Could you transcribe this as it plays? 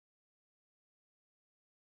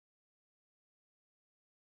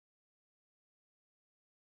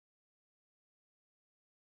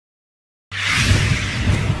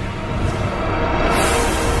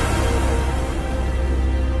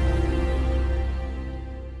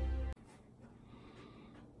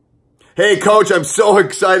Hey, Coach, I'm so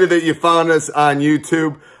excited that you found us on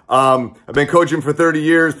YouTube. I've been coaching for 30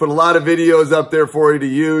 years, put a lot of videos up there for you to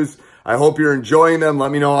use. I hope you're enjoying them.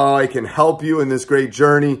 Let me know how I can help you in this great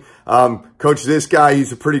journey. Coach, this guy,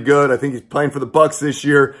 he's pretty good. I think he's playing for the Bucks this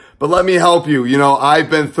year. But let me help you. You know, I've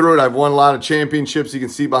been through it. I've won a lot of championships. You can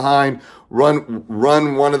see behind. Run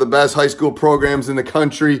one of the best high school programs in the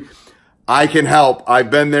country. I can help.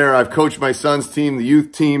 I've been there. I've coached my son's team, the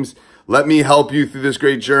youth teams. Let me help you through this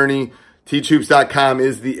great journey. Teachhoops.com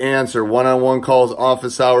is the answer. One-on-one calls,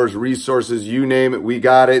 office hours, resources, you name it. We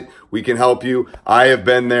got it. We can help you. I have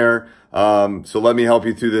been there. So let me help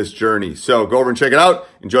you through this journey. So go over and check it out.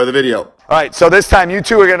 Enjoy the video. All right, so this time you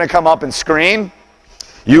two are going to come up and screen.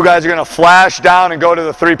 You guys are going to flash down and go to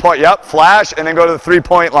the three-point. Yep, flash and then go to the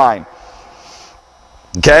three-point line.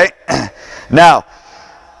 Okay? Now,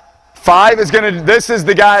 5 is going to, this is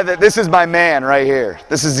the guy that, this is my man right here.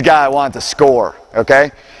 This is the guy I want to score,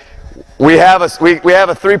 okay? We have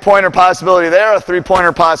a three-pointer possibility there, a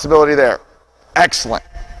three-pointer possibility there. Excellent.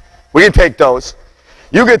 We can take those.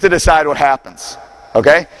 You get to decide what happens,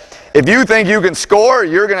 okay? If you think you can score,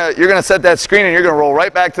 you're gonna set that screen and you're gonna roll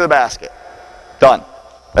right back to the basket. Done.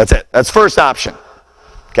 That's it. That's first option.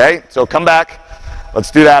 Okay? So come back.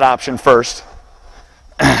 Let's do that option first.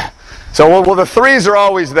 So well, the threes are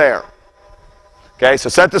always there. Okay? So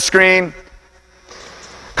set the screen.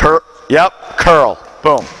 Curl.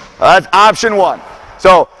 Boom. That's option 1.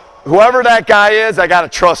 So whoever that guy is, I got to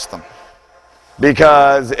trust them.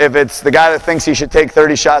 Because if it's the guy that thinks he should take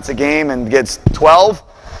 30 shots a game and gets 12,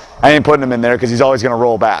 I ain't putting him in there because he's always going to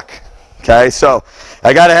roll back. Okay? So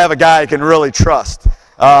I got to have a guy I can really trust.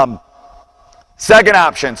 Second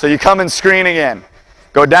option, so you come and screen again.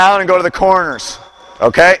 Go down and go to the corners.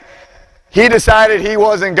 Okay? He decided he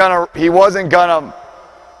wasn't gonna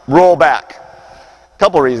roll back. A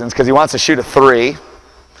couple reasons, because he wants to shoot a 3.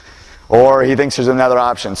 Or he thinks there's another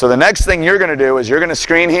option. So the next thing you're going to do is you're going to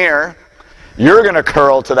screen here. You're going to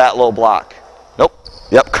curl to that low block. Nope.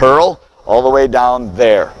 Yep, curl all the way down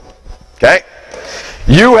there. Okay?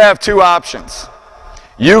 You have 2 options.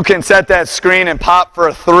 You can set that screen and pop for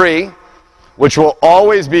a 3, which will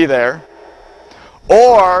always be there.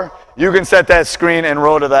 Or you can set that screen and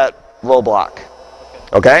roll to that low block.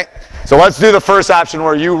 Okay? So let's do the first option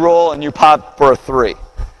where you roll and you pop for a 3.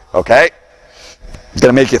 Okay? It's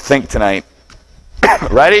going to make you think tonight.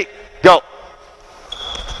 Ready? Go.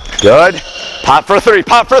 Good. Pop for a 3.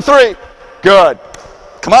 Pop for a 3. Good.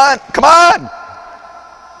 Come on. Come on.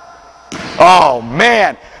 Oh,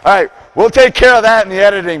 man. All right. We'll take care of that in the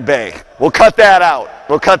editing bay. We'll cut that out.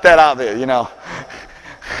 We'll cut that out there, you know.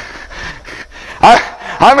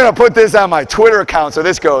 I'm going to put this on my Twitter account so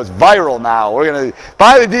this goes viral now. We're going to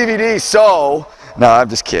buy the DVD so... No, I'm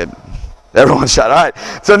just kidding. Everyone's shot. All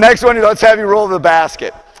right. So next one, let's have you roll the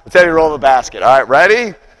basket. Let's have you roll the basket. All right,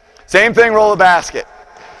 ready? Same thing, roll the basket.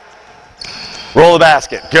 Roll the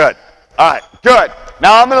basket. Good. All right, good.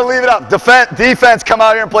 Now I'm going to leave it up. Defense, come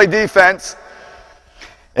out here and play defense.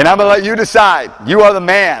 And I'm going to let you decide. You are the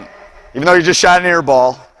man. Even though you just shot an air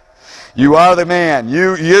ball, you are the man.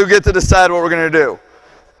 You get to decide what we're going to do.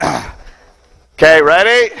 Okay,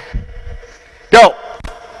 ready? Go.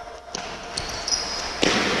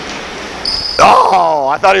 Oh,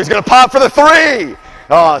 I thought he was going to pop for the 3.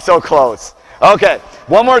 Oh, so close. Okay,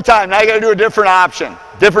 one more time. Now you got to do a different option.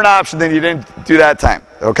 Different option than you didn't do that time.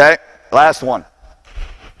 Okay, last one.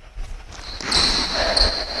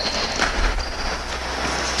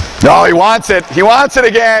 No, he wants it. He wants it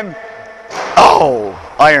again. Oh,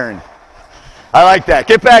 iron. I like that.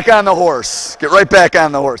 Get back on the horse. Get right back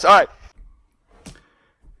on the horse. All right.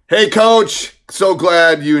 Hey, Coach. So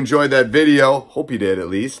glad you enjoyed that video. Hope you did, at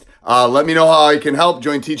least. Let me know how I can help.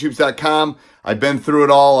 Join teachhoops.com. I've been through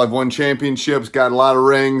it all. I've won championships, got a lot of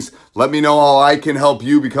rings. Let me know how I can help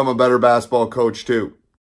you become a better basketball coach, too.